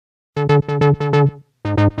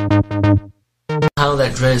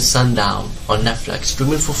that dreaded Sundown on Netflix,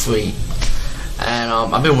 streaming for free. And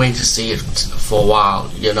I've been waiting to see it for a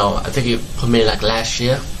while. You know, I think it premiered like last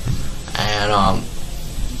year, and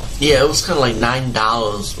yeah, it was kind of like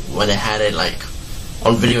 $9 when they had it like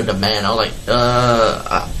on video demand. I was like,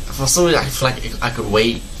 for some reason I feel like I could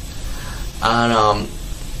wait. And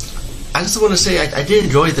I just want to say I did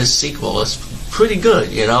enjoy this sequel. It's pretty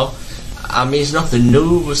good, you know. I mean, it's nothing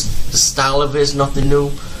new. The style of it is nothing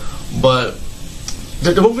new, but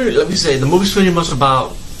the movie. Let me say, the movie's pretty much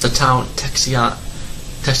about the town Texarkana.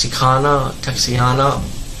 Can't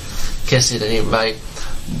say the name right,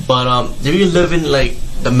 but they really live in like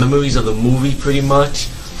the memories of the movie pretty much,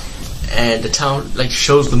 and the town like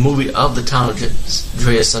shows the movie of the town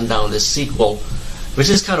dreaded Sundown, this sequel, which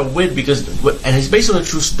is kind of weird because and it's based on a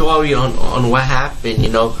true story on what happened, you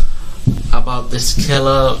know, about this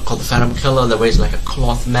killer called the Phantom Killer that wears like a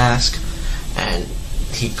cloth mask, and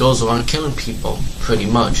he goes around killing people pretty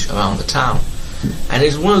much around the town. And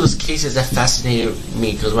it's one of those cases that fascinated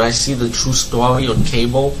me because when I see the true story on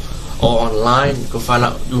cable or online, you go find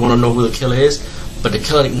out, you want to know who the killer is, but the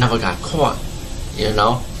killer never got caught, you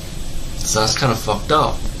know. So that's kind of fucked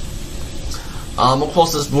up. Of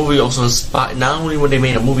course, this movie also inspired, not only when they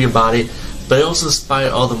made a movie about it, but it also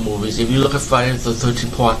inspired other movies. If you look at Friday the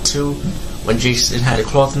 13th Part 2, when Jason had a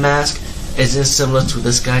cloth mask, isn't similar to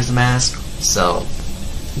this guy's mask? So,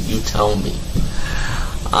 you tell me.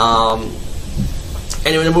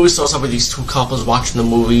 Anyway, the movie starts off with these two couples watching the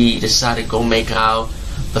movie, decided to go make out.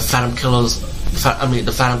 The Phantom Killer,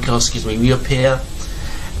 reappear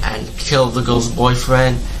and kill the girl's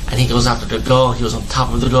boyfriend. And he goes after the girl. He was on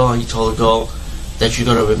top of the girl, and he told the girl that you're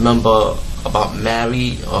gonna remember about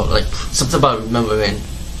Mary, or like something about remembering,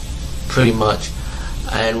 pretty much.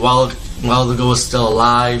 And while the girl was still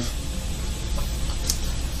alive,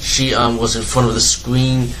 she was in front of the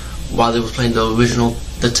screen while they were playing the original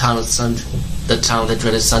The Town that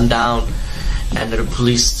Dreaded Sundown, and the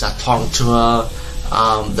police start talking to her.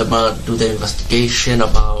 They're gonna do the investigation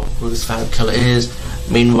about who this Phantom Killer is.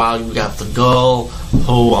 Meanwhile, you got the girl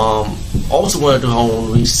who also want to do her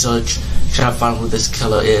own research, trying to find who this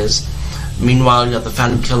killer is. Meanwhile, you got the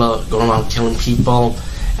Phantom Killer going around killing people,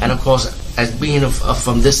 and of course, as being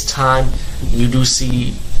from this time, you do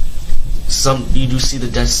see the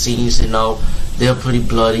death scenes. You know, they're pretty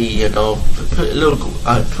bloody. You know,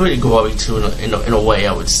 pretty gory too, in a way,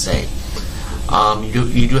 I would say.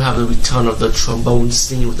 You do have the return of the trombone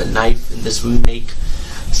scene with the knife in this remake,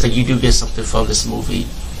 so you do get something from this movie.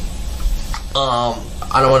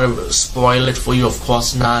 I don't want to spoil it for you, of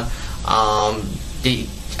course not.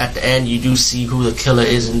 At the end, you do see who the killer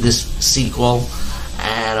is in this sequel,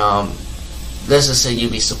 and let's just say you'll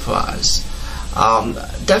be surprised.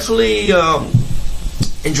 Definitely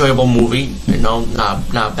enjoyable movie. You know, not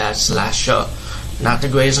a bad slasher, not the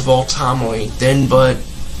greatest of all time or anything, but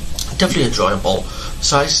definitely enjoyable.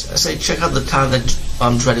 So I say check out The Town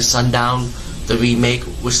that Dreaded Sundown, the remake,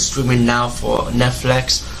 which is streaming now for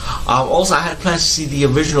Netflix. Also, I had plans to see the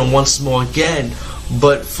original once more again,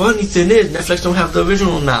 but funny thing is, Netflix don't have the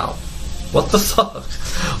original now. What the fuck?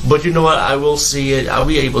 But you know what? I will see it. I'll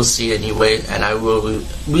be able to see it anyway, and I will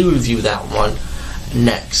review that one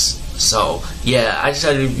next. So yeah, I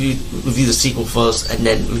decided to review the sequel first, and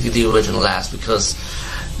then review the original last, because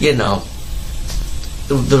you know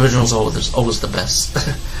the original's always the best.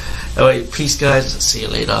 Alright, peace guys. See you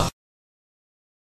later.